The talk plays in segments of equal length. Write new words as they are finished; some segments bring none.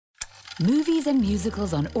Movies and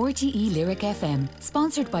musicals on RTE Lyric FM.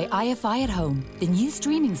 Sponsored by IFI at Home, the new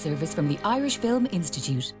streaming service from the Irish Film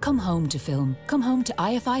Institute. Come home to film. Come home to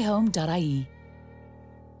ifihome.ie.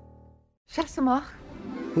 Shassamach.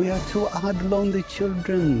 We are two odd, lonely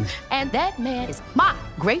children. And that man is my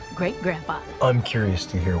great-great-grandfather. I'm curious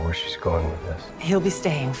to hear where she's going with this. He'll be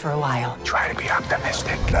staying for a while. Try to be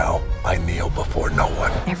optimistic. Now, I kneel before no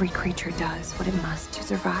one. Every creature does what it must to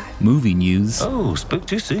survive. Movie news. Oh, spoke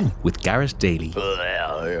too soon. With Gareth Daly.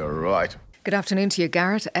 Well, you're right. Good afternoon to you,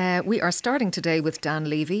 Garrett. We are starting today with Dan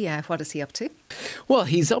Levy. What is he up to? Well,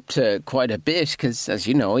 he's up to quite a bit because, as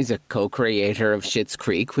you know, he's a co-creator of Schitt's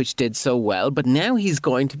Creek, which did so well. But now he's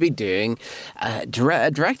going to be doing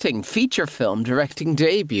directing feature film directing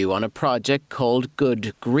debut on a project called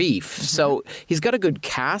Good Grief. Mm-hmm. So he's got a good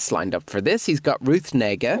cast lined up for this. He's got Ruth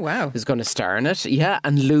Negga, who's going to star in it. Yeah,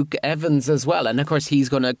 and Luke Evans as well. And of course, he's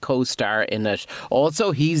going to co-star in it.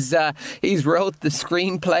 Also, he's wrote the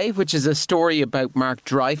screenplay, which is a story about Mark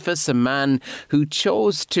Dreyfus, a man who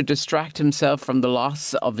chose to distract himself from the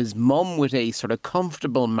loss of his mum with a sort of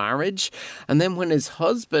comfortable marriage. And then when his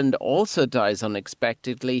husband also dies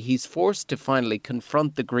unexpectedly, he's forced to finally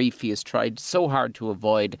confront the grief he has tried so hard to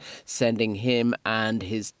avoid, sending him and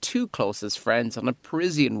his two closest friends on a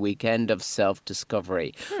Parisian weekend of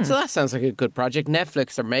self-discovery. So that sounds like a good project.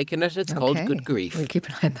 Netflix are making it. It's called Good Grief. We'll keep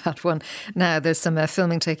an eye on that one. Now, there's some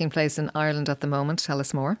filming taking place in Ireland at the moment. Tell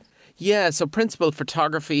us more. Yeah, so principal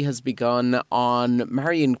photography has begun on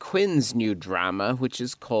Marion Quinn's new drama, which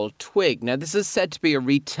is called Twig. Now, this is said to be a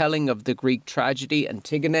retelling of the Greek tragedy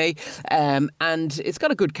Antigone, and it's got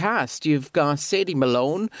a good cast. You've got Sadie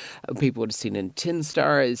Malone, who people would have seen in Tin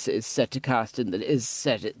Star, is set to cast in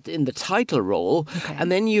the title role,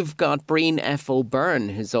 and then you've got Breen F. O'Byrne,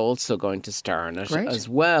 who's also going to star in it as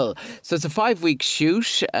well. So it's a 5-week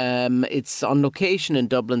shoot. It's on location in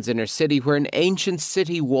Dublin's inner city, where an ancient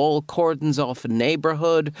city wall cordons off a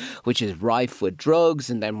neighbourhood which is rife with drugs,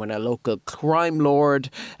 and then when a local crime lord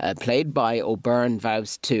played by O'Byrne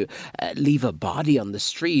vows to leave a body on the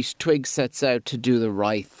street, Twig sets out to do the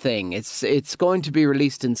right thing. It's going to be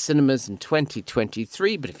released in cinemas in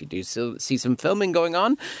 2023, but if you do see some filming going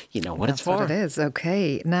on, you know what it's for. That's what it is.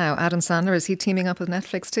 Okay. Now, Adam Sandler, is he teaming up with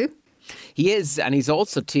Netflix too? He is, and he's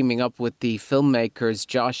also teaming up with the filmmakers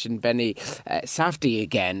Josh and Benny Safdie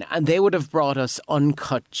again, and they would have brought us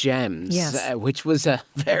Uncut Gems, which was a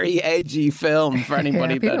very edgy film for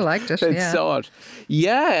anybody that saw it.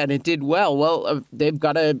 Yeah, and it did well. Well, they've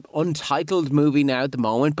got an untitled movie now at the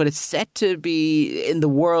moment, but it's set to be in the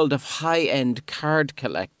world of high-end card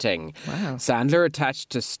collecting. Wow. Sandler attached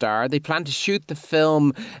to star. They plan to shoot the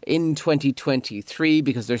film in 2023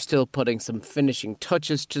 because they're still putting some finishing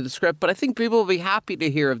touches to the script. But I think people will be happy to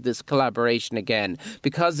hear of this collaboration again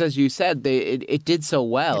because, as you said, it did so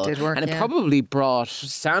well. It did work, and it probably brought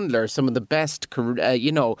Sandler some of the best,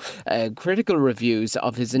 critical reviews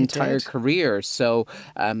of his entire career. So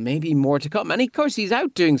maybe more to come. And of course, he's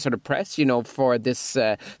out doing sort of press, for this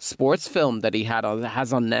sports film that he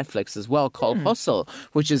has on Netflix as well called Hustle,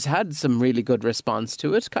 which has had some really good response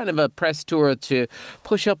to it. Kind of a press tour to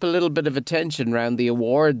push up a little bit of attention around the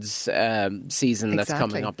awards season that's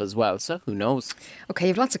coming up as well. So who knows? Okay,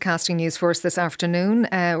 you've lots of casting news for us this afternoon.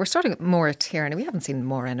 We're starting with Maura Tierney. We haven't seen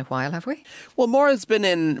Maura in a while, have we? Well, Maura's been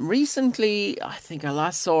in recently. I think I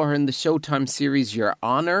last saw her in the Showtime series Your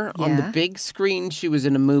Honor on the big screen. She was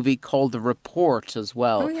in a movie called The Report as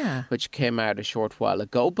well, which came out a short while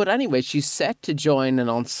ago. But anyway, she's set to join an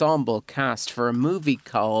ensemble cast for a movie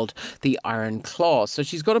called The Iron Claw. So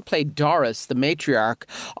she's going to play Doris, the matriarch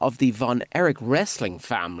of the Von Erich wrestling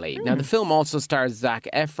family. Now, the film also stars Zac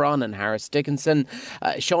Efron and Harris Dickinson.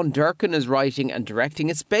 Sean Durkin is writing and directing.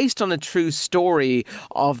 It's based on a true story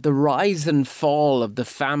of the rise and fall of the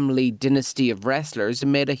family dynasty of wrestlers who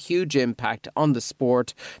made a huge impact on the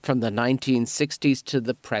sport from the 1960s to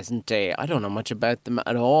the present day. I don't know much about them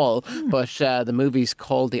at all, but the movie's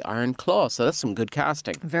called The Iron Claw, so that's some good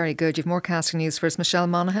casting. Very good. You've more casting news for us, Michelle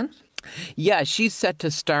Monaghan. Yeah, she's set to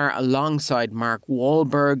star alongside Mark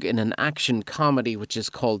Wahlberg in an action comedy which is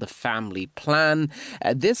called The Family Plan.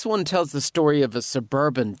 This one tells the story of a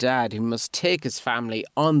suburban dad who must take his family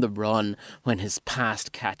on the run when his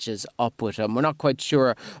past catches up with him. We're not quite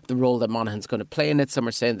sure the role that Monaghan's going to play in it. Some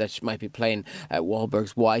are saying that she might be playing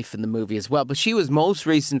Wahlberg's wife in the movie as well. But she was most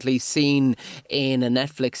recently seen in a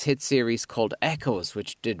Netflix hit series called Echoes,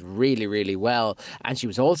 which did really, really well. And she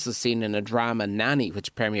was also seen in a drama, Nanny,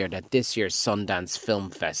 which premiered at this year's Sundance Film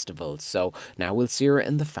Festival. So now we'll see her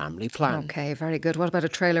in The Family Plan. Okay, very good. What about a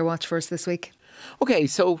trailer watch for us this week? Okay,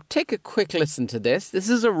 so take a quick listen to this. This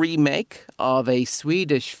is a remake of a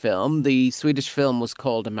Swedish film. The Swedish film was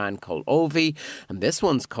called A Man Called Ove, and this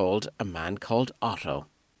one's called A Man Called Otto.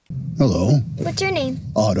 Hello. What's your name?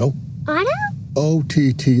 Otto. Otto?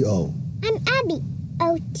 O-T-T-O. I'm Abby.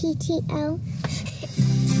 O-T-T-O.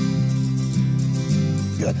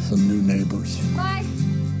 Got some new neighbors. Bye.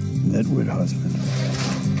 Edward husband.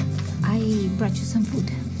 I brought you some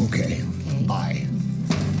food. Okay. Bye.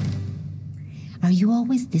 Are you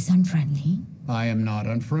always this unfriendly? I am not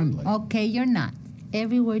unfriendly. Okay, you're not.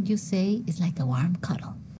 Every word you say is like a warm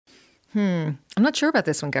cuddle. I'm not sure about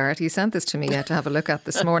this one, Garrett. You sent this to me to have a look at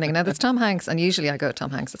this morning. Now, there's Tom Hanks, and usually I go,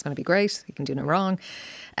 Tom Hanks, it's going to be great. He can do no wrong.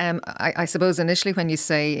 I suppose initially when you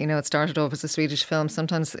say, it started off as a Swedish film,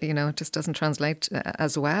 sometimes, it just doesn't translate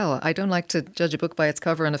as well. I don't like to judge a book by its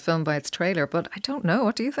cover and a film by its trailer, but I don't know.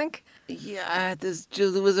 What do you think? Yeah,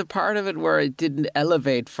 there was a part of it where it didn't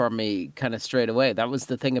elevate for me kind of straight away. That was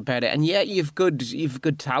the thing about it. And yeah, you've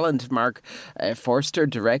good talent. Mark Forster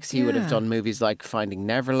directs. He would have done movies like Finding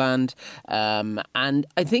Neverland. And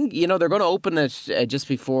I think, they're going to open it just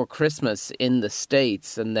before Christmas in the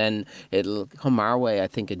States, and then it'll come our way, I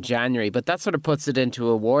think, in January. But that sort of puts it into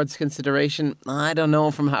awards consideration. I don't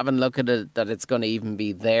know from having a look at it that it's going to even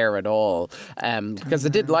be there at all. Because I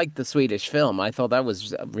did like the Swedish film. I thought that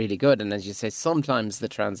was really good. And as you say, sometimes the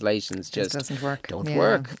translations just doesn't work. Don't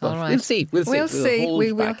work. But right. We'll see. We'll see.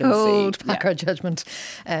 We will hold back our judgment.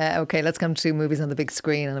 Yeah. Okay, let's come to movies on the big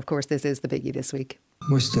screen. And of course, this is the biggie this week.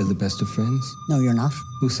 We're still the best of friends. No, you're not.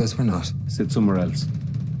 Who says we're not? Sit somewhere else.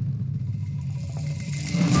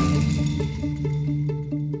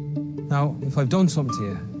 Now, if I've done something to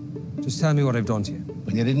you, just tell me what I've done to you.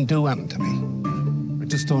 But you didn't do anything to me. I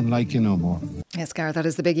just don't like you no more. Yes, Gareth, that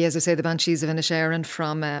is the biggie, as I say, The Banshees of Inisherin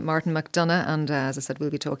from Martin McDonagh. And as I said, we'll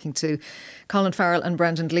be talking to Colin Farrell and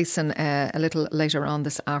Brendan Gleeson a little later on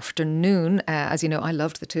this afternoon. As you know, I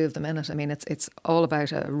loved the two of them in it. I mean, it's all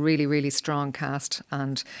about a really, really strong cast,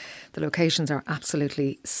 and the locations are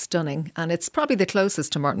absolutely stunning. And it's probably the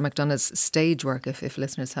closest to Martin McDonagh's stage work, if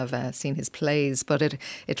listeners have seen his plays. But it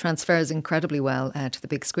transfers incredibly well to the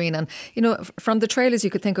big screen. And, from the trailers, you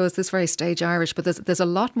could think, is this very stage Irish? But there's a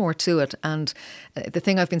lot more to it. And the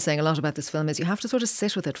thing I've been saying a lot about this film is you have to sort of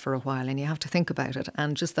sit with it for a while and you have to think about it.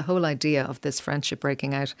 And just the whole idea of this friendship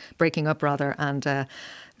breaking up, and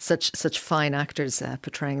such fine actors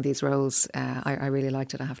portraying these roles. I really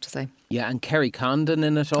liked it, I have to say. Yeah, and Kerry Condon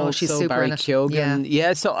in it also. Oh, she's super Barry in it. Keoghan.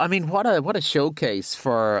 Yeah, so I mean, what a showcase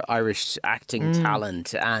for Irish acting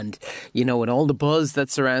talent. And, with all the buzz that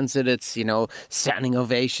surrounds it, it's, standing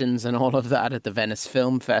ovations and all of that at the Venice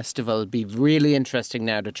Film Festival. It'll be really interesting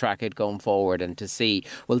now to track it going forward and to see,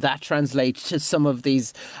 will that translate to some of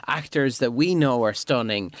these actors that we know are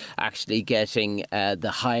stunning actually getting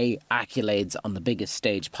the high accolades on the biggest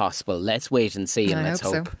stage possible. Let's wait and see, and let's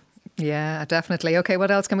hope. So. Yeah, definitely. Okay,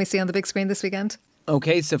 what else can we see on the big screen this weekend?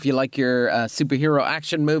 Okay, so if you like your superhero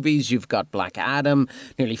action movies, you've got Black Adam.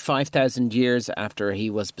 Nearly 5,000 years after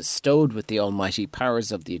he was bestowed with the almighty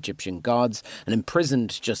powers of the Egyptian gods and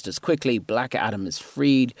imprisoned just as quickly, Black Adam is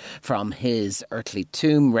freed from his earthly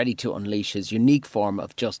tomb, ready to unleash his unique form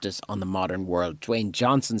of justice on the modern world. Dwayne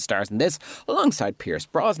Johnson stars in this alongside Pierce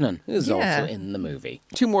Brosnan, who's also in the movie.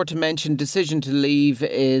 Two more to mention. Decision to Leave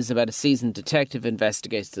is about a seasoned detective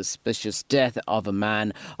investigates the suspicious death of a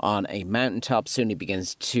man on a mountaintop. Soon he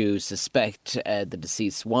begins to suspect the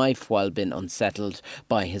deceased's wife while being unsettled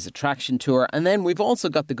by his attraction to her. And then we've also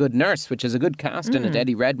got The Good Nurse, which is a good cast in it.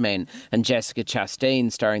 Eddie Redmayne and Jessica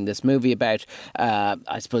Chastain starring this movie about,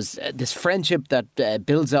 I suppose, this friendship that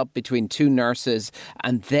builds up between two nurses.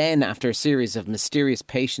 And then after a series of mysterious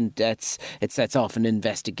patient deaths, it sets off an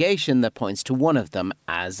investigation that points to one of them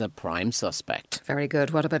as a prime suspect. Very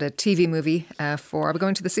good. What about a TV movie are we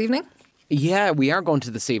going to this evening? Yeah, we are going to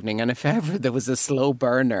this evening, and if ever there was a slow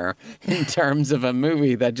burner in terms of a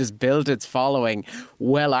movie that just built its following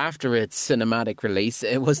well after its cinematic release,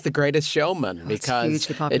 it was The Greatest Showman. Because it's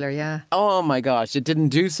hugely popular, yeah. Oh my gosh, it didn't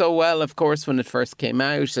do so well, of course, when it first came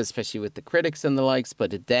out, especially with the critics and the likes,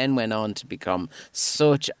 but it then went on to become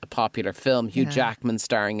such a popular film. Hugh Jackman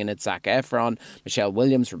starring in it, Zac Efron, Michelle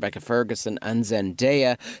Williams, Rebecca Ferguson and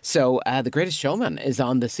Zendaya. So The Greatest Showman is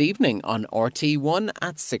on this evening on RT1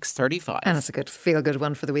 at 6:35. And it's a good feel-good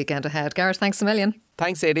one for the weekend ahead. Gareth, thanks a million.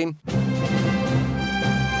 Thanks, Aideen.